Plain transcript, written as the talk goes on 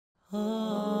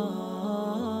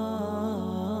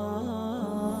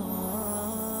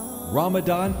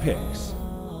Ramadan Picks.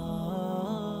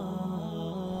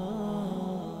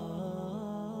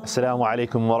 Assalaamu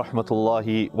Alaikum wa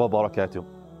Rahmatullahi wa Barakaathuhu.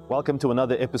 Welcome to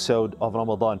another episode of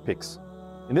Ramadan Picks.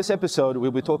 In this episode,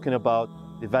 we'll be talking about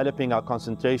developing our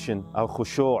concentration, our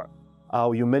khushu',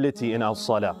 our humility in our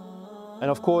salah.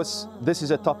 And of course, this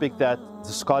is a topic that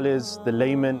the scholars, the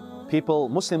laymen, people,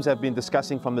 Muslims have been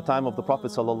discussing from the time of the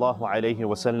Prophet Sallallahu Alaihi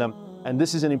Wasallam. And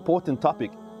this is an important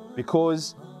topic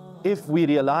because if we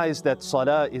realize that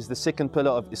salah is the second pillar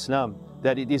of Islam,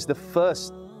 that it is the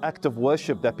first act of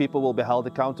worship that people will be held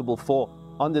accountable for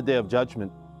on the Day of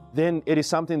Judgment, then it is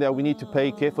something that we need to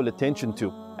pay careful attention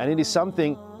to. And it is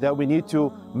something that we need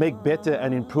to make better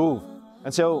and improve.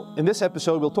 And so in this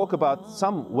episode, we'll talk about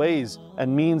some ways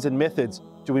and means and methods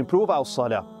to improve our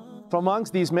salah. From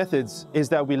amongst these methods is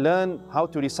that we learn how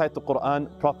to recite the Quran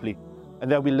properly,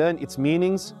 and that we learn its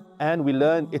meanings and we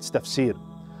learn its tafsir.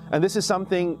 And this is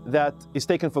something that is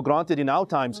taken for granted in our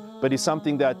times, but is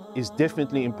something that is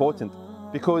definitely important.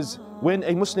 Because when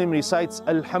a Muslim recites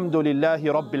Alhamdulillahi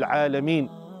Rabbil Alameen,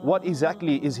 what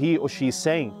exactly is he or she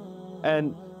saying?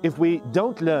 And if we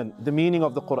don't learn the meaning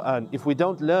of the Quran, if we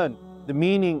don't learn the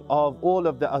meaning of all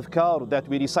of the adhkar that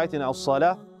we recite in our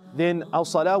salah, then our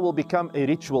salah will become a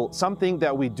ritual, something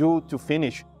that we do to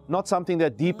finish, not something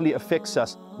that deeply affects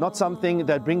us, not something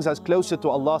that brings us closer to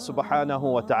Allah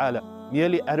subhanahu wa ta'ala.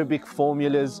 Merely Arabic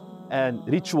formulas and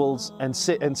rituals and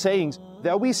sayings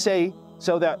that we say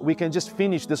so that we can just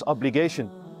finish this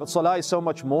obligation. But salah is so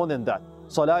much more than that.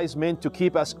 Salah is meant to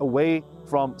keep us away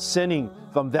from sinning,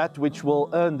 from that which will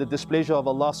earn the displeasure of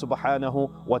Allah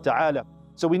subhanahu wa ta'ala.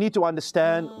 So we need to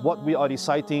understand what we are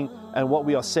reciting and what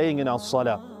we are saying in our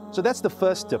salah. So that's the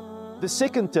first tip. The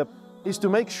second tip is to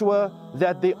make sure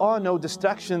that there are no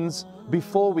distractions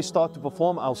before we start to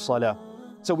perform our salah.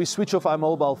 So we switch off our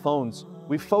mobile phones.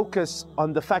 We focus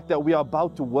on the fact that we are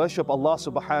about to worship Allah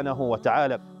subhanahu wa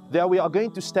ta'ala, that we are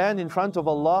going to stand in front of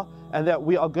Allah and that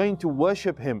we are going to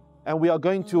worship Him, and we are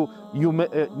going to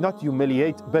not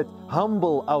humiliate, but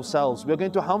humble ourselves. We are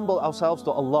going to humble ourselves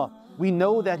to Allah. We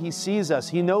know that He sees us.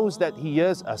 He knows that He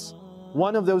hears us.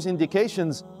 One of those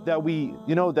indications that we,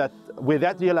 that where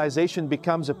that realization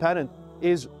becomes apparent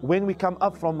is when we come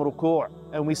up from ruku'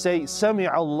 and we say,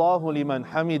 Sami'a Allahu liman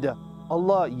hamida.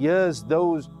 Allah hears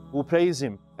those who praise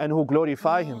Him and who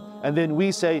glorify Him. And then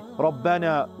we say,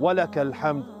 Rabbana walakal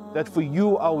hamd, that for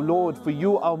you, our Lord, for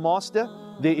you, our Master,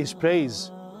 there is praise.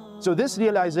 So this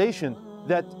realization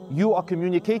that you are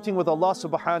communicating with Allah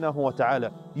subhanahu wa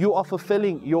ta'ala, you are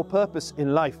fulfilling your purpose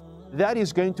in life, that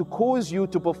is going to cause you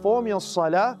to perform your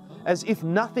salah as if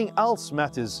nothing else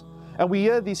matters. And we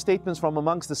hear these statements from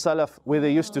amongst the Salaf where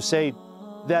they used to say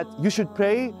that you should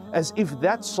pray as if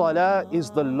that salah is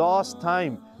the last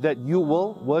time that you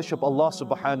will worship Allah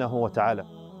subhanahu wa ta'ala.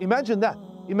 Imagine that.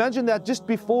 Imagine that just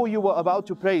before you were about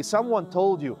to pray, someone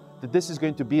told you that this is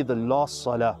going to be the last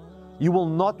salah. You will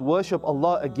not worship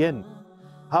Allah again.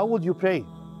 How would you pray?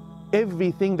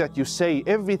 Everything that you say,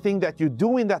 everything that you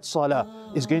do in that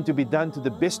salah is going to be done to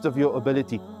the best of your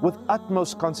ability, with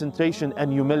utmost concentration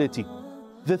and humility.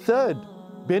 The third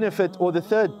benefit, or the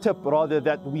third tip rather,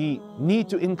 that we need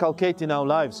to inculcate in our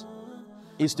lives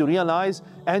is to realize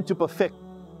and to perfect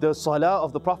the salah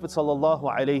of the Prophet Sallallahu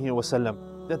Alaihi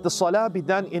Wasallam. That the salah be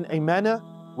done in a manner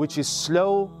which is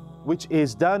slow, which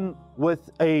is done with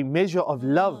a measure of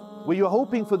love, where you're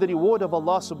hoping for the reward of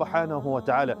Allah subhanahu wa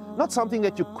ta'ala, not something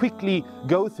that you quickly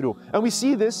go through. And we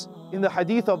see this in the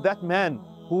hadith of that man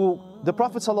who the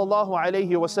Prophet Sallallahu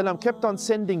Alaihi Wasallam kept on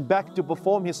sending back to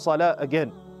perform his salah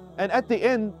again. And at the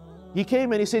end, he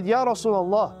came and he said, Ya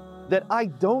Rasulullah, that I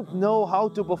don't know how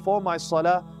to perform my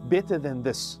salah better than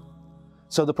this.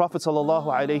 So the Prophet Sallallahu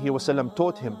Alaihi Wasallam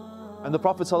taught him, and the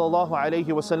Prophet Sallallahu Alaihi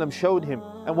Wasallam showed him.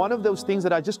 And one of those things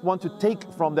that I just want to take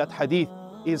from that hadith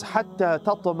is حَتَّى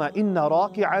تَطْمَئِنَّ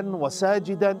رَاكِعًا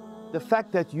وَسَاجِدًا, the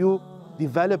fact that you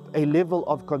develop a level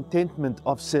of contentment,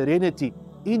 of serenity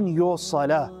in your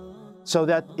salah, so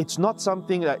that it's not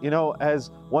something that,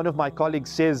 as one of my colleagues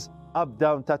says, up,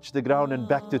 down, touch the ground and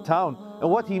back to town.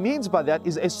 And what he means by that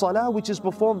is a salah which is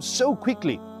performed so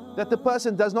quickly that the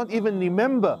person does not even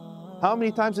remember. How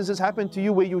many times has this happened to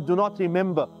you where you do not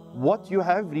remember what you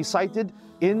have recited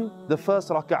in the first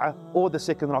raka'ah or the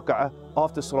second raka'ah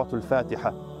after Surah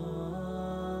Al-Fatiha?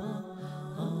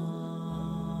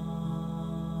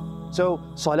 So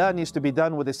salah needs to be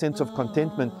done with a sense of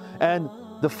contentment. And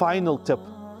the final tip,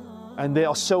 and there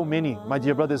are so many, my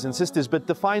dear brothers and sisters, but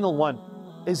the final one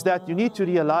is that you need to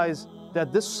realize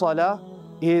that this salah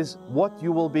is what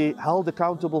you will be held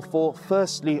accountable for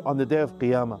firstly on the day of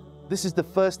Qiyamah. This is the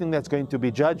first thing that's going to be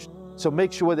judged. So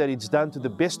make sure that it's done to the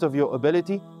best of your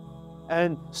ability.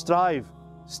 and strive,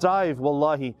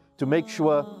 wallahi, to make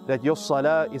sure that your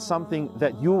salah is something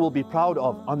that you will be proud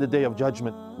of on the Day of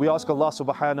Judgment. We ask Allah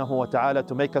subhanahu wa ta'ala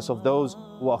to make us of those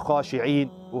who are khashi'een,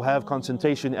 who have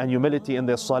concentration and humility in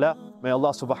their salah. May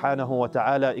Allah subhanahu wa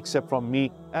ta'ala accept from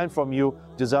me and from you.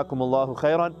 Jazakumullahu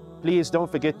khairan. Please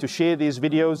don't forget to share these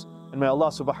videos, and may Allah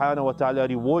subhanahu wa ta'ala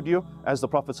reward you, as the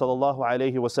Prophet sallallahu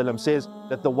alaihi wasallam says,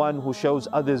 that the one who shows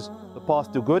others the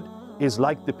path to good is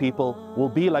like the people, will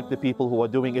be like the people who are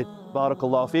doing it.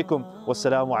 Barakallahu feekum.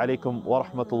 Wassalamu alaikum wa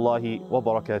rahmatullahi wa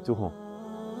barakatuhu.